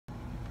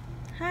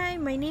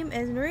my name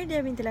is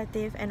Nuridia binti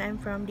Latif and I'm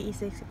from the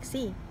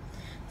E660.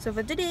 So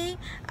for today,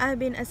 I've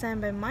been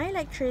assigned by my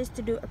lecturers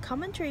to do a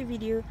commentary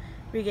video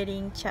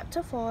regarding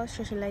Chapter 4,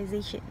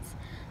 Socializations.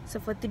 So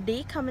for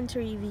today's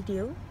commentary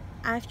video,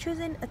 I've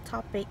chosen a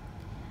topic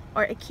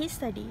or a case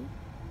study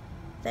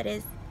that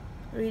is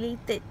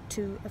related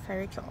to a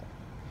fairy tale.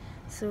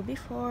 So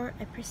before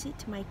I proceed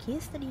to my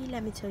case study,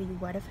 let me tell you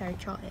what a fairy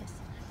tale is.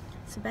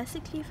 So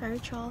basically, fairy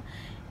tale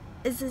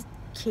is a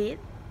kid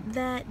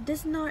that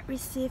does not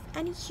receive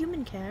any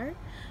human care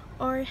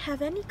or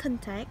have any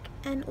contact,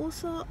 and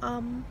also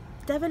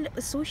develop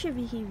a social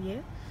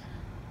behavior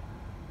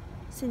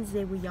since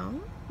they were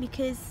young,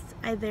 because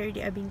either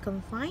they are being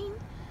confined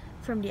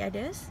from the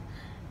others,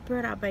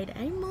 brought up by the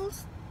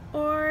animals,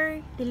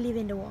 or they live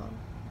in the world.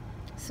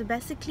 So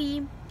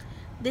basically,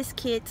 these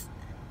kids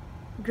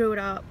grow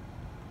up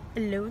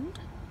alone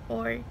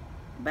or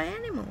by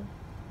animal.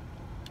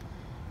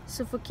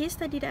 So for case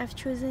study that I've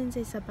chosen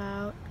is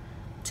about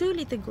two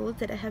little girls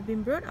that have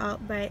been brought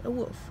up by a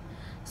wolf.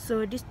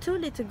 So these two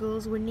little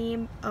girls were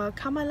named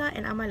Kamala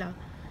and Amala.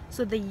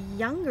 So the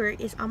younger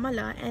is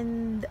Amala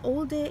and the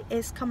older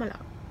is Kamala.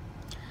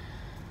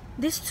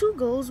 These two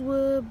girls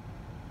were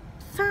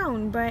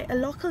found by a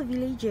local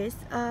villagers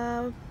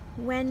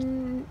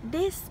when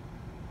this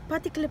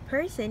particular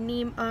person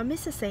named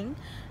Mrs. Singh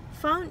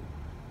found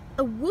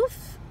a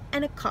wolf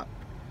and a cub.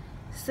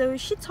 So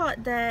she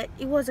thought that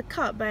it was a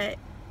cub, but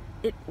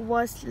it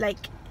was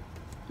like,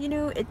 you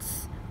know,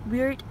 it's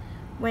weird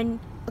when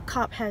a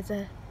cub has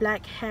a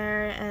black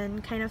hair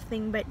and kind of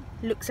thing, but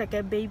looks like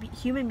a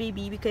human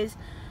baby, because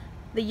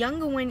the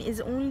younger one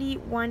is only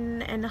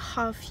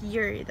 1.5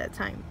 years at that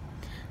time.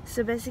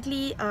 So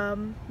basically,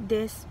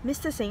 this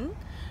Mr. Singh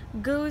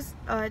goes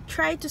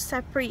try to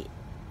separate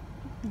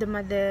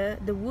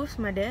the wolf's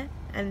mother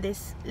and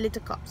this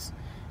little cubs,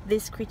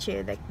 this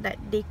creature that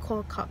they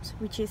call cubs,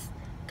 which is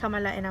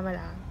Kamala and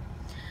Amala.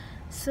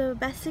 So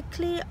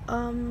basically,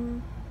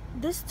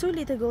 these two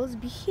little girls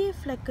behave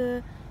like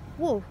a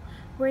wolf,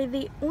 where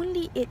they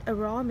only eat a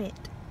raw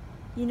meat,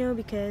 you know,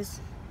 because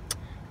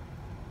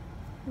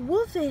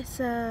wolf is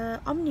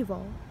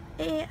omnivore.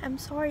 I'm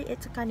sorry,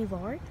 it's a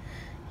carnivore.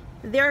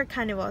 They're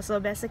carnivore, so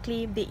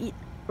basically they eat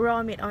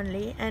raw meat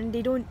only, and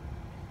they don't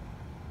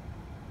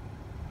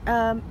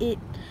eat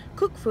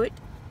cooked food,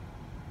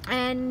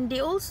 and they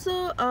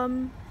also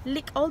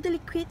lick all the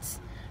liquids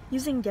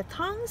using their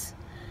tongues,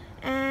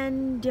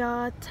 and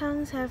their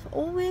tongues have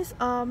always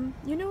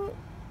you know,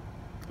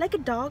 like a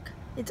dog,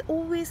 it's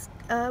always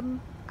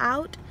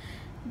out.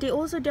 They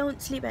also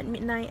don't sleep at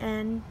midnight,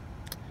 and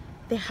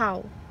they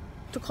howl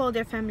to call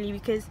their family,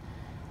 because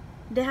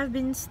they have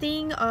been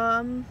staying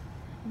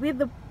with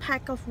the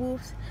pack of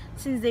wolves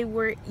since they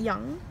were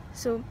young,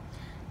 so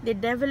they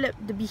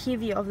developed the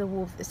behavior of the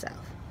wolf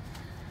itself.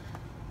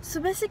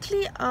 So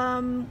basically,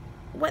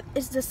 what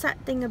is the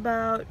sad thing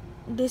about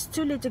these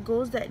two little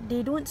girls, that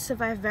they don't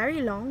survive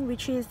very long,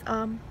 which is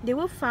they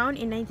were found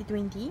in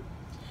 1920,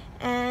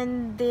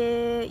 and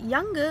the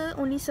younger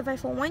only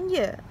survived for 1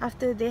 year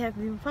after they have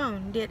been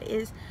found. That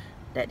is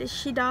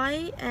she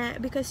died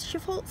because she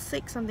fell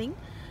sick something,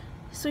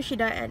 so she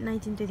died at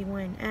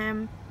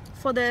 1921.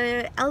 For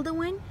the elder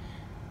one,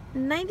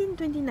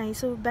 1929,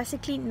 so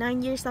basically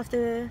 9 years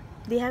after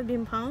they have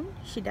been found,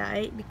 she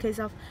died because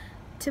of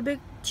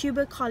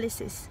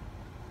tuberculosis.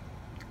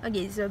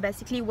 Okay, so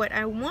basically what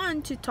I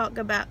want to talk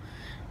about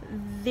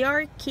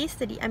their case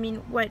study, I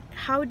mean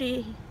how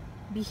they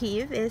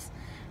behave, is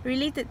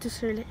related to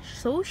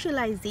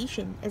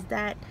socialization. Is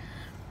that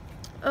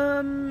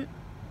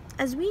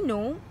as we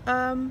know,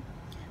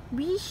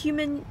 we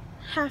human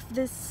have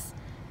this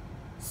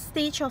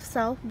stage of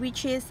self,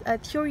 which is a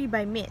theory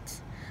by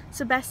myths.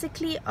 So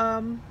basically,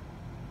 I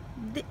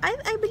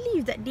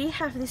believe that they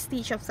have this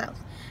stage of self,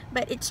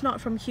 but it's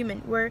not from human,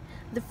 where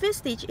the first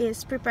stage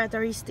is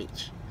preparatory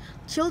stage.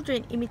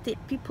 Children imitate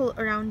people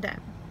around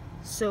them.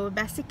 So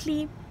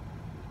basically,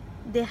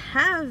 they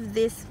have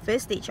this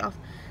first stage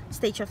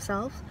of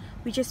self,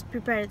 which is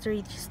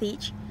preparatory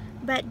stage,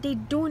 but they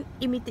don't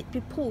imitate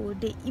people,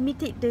 they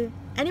imitate the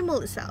animal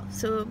itself.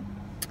 So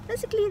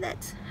basically,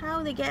 that's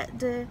how they get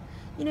the,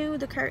 you know,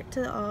 the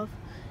character of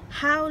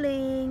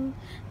howling,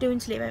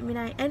 don't sleep at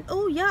midnight, and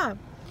oh yeah,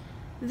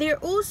 they're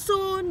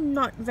also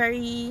not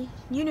very,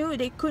 you know,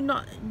 they could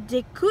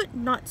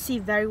not see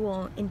very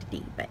well in the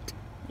day, but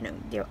you know,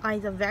 their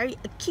eyes are very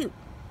acute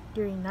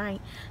during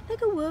night,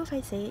 like a wolf, I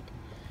said.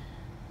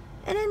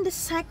 And then the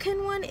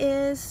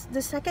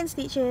second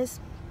stage is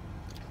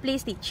play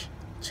stage.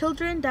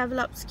 Children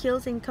develop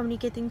skills in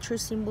communicating through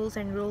symbols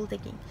and role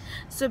taking.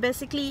 So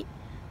basically,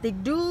 they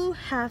do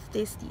have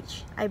this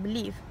stage, I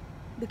believe,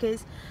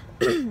 because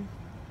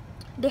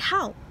they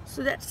howl.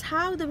 So that's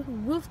how the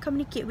wolf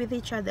communicate with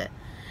each other.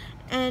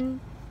 And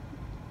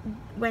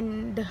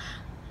when the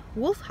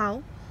wolf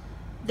howl,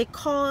 they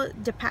call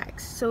the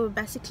packs. So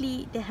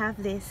basically, they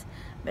have this,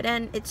 but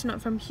then it's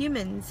not from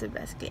humans. So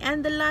basically,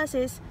 and the last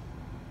is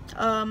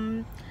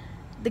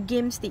the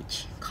game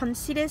stage.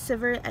 Consider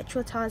several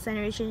actual tasks and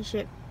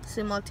relationships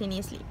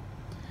simultaneously.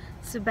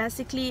 So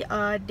basically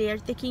they are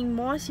taking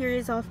more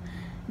serious of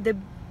the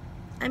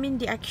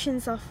the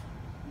actions of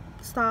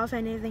stuff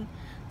and everything.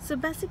 So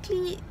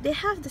basically they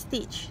have the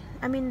stage,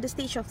 the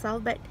stage of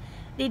self, but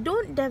they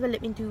don't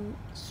develop into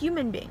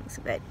human beings,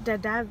 but they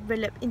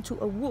develop into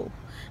a wolf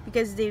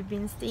because they've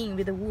been staying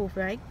with a wolf,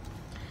 right?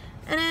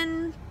 And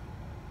then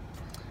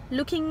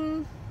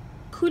looking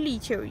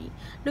coolie theory,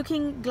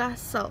 looking glass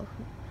self.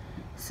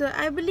 So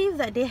I believe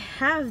that they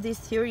have this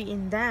theory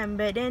in them,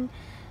 but then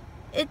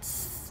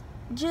it's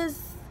just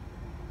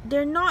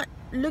they're not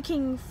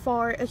looking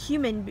for a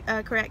human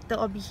character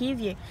or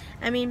behavior.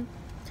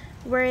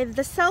 Where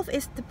the self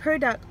is the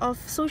product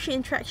of social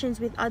interactions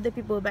with other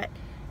people, but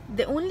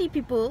the only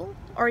people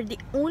or the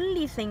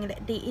only thing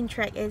that they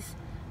interact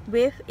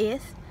with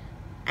is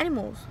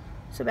animals.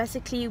 So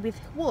basically with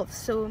wolves.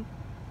 So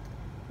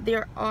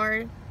there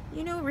are,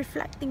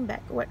 reflecting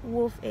back what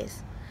wolf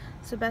is.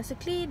 So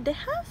basically they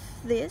have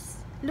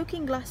this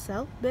looking glass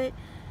self, but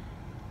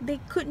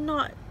they could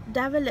not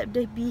develop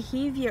the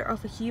behavior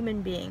of a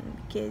human being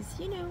because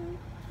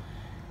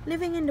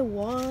living in the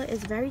world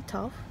is very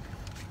tough.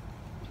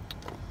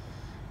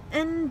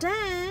 And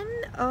then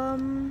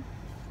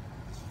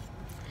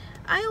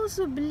I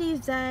also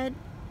believe that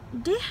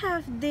they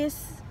have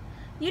this,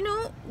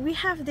 we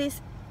have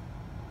this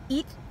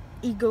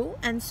ego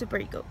and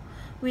superego,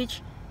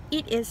 which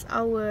it is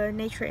our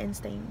nature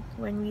instinct.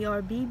 When we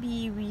are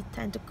baby, we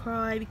tend to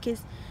cry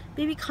because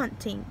baby can't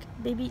think,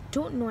 baby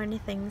don't know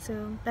anything.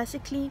 So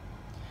basically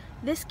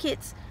these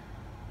kids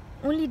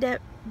only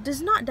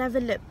does not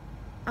develop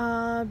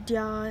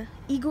their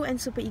ego and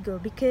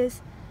superego,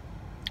 because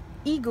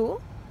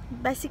ego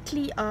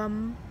basically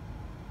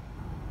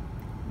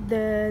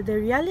the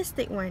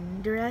realistic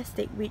one,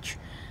 which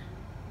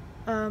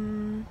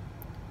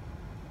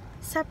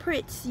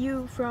separates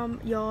you from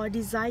your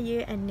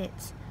desire and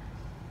needs,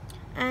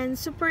 and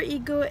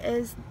superego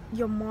is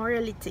your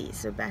morality.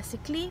 So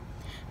basically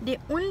they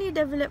only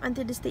develop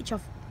until the stage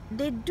of,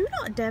 they do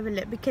not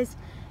develop because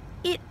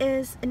it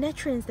is a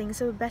natural instinct.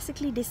 So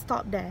basically they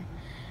stop there.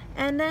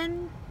 And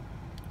then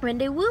when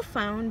they were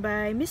found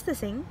by Mr.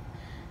 Singh,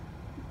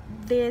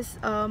 this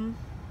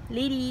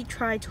lady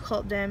tried to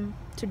help them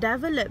to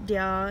develop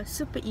their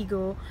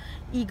ego,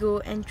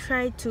 and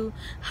try to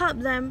help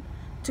them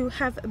to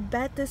have a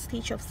better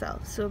stage of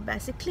self. So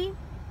basically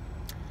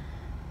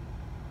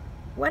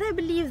what I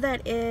believe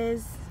that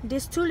is,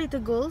 these two little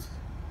girls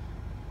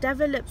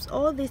develops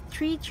all these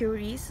three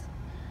theories,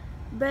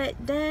 but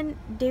then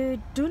they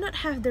do not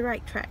have the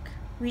right track,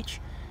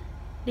 which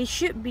they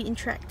should be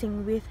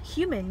interacting with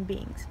human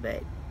beings,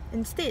 but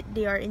instead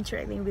they are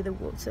interacting with the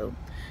wolf. So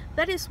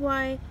that is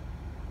why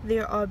they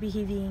are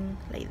behaving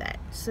like that.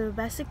 So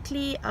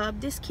basically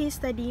this case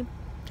study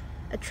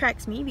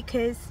attracts me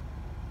because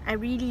I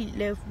really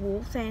love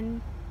wolves,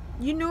 and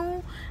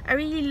I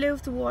really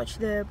love to watch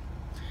the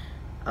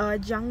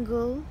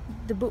Jungle,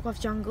 the Book of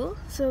Jungle.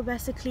 So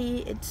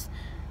basically it's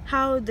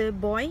how the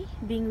boy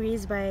being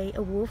raised by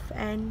a wolf,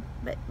 and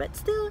but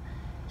still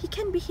he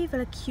can behave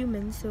like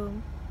human. So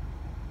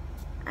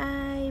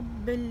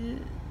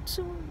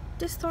so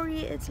this story,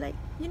 it's like,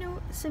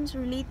 seems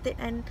related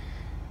and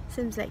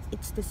seems like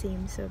it's the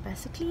same. So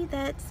basically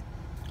that's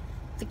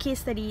the case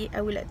study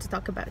I would like to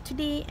talk about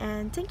today,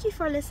 and thank you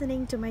for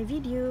listening to my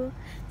video.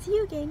 See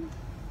you again.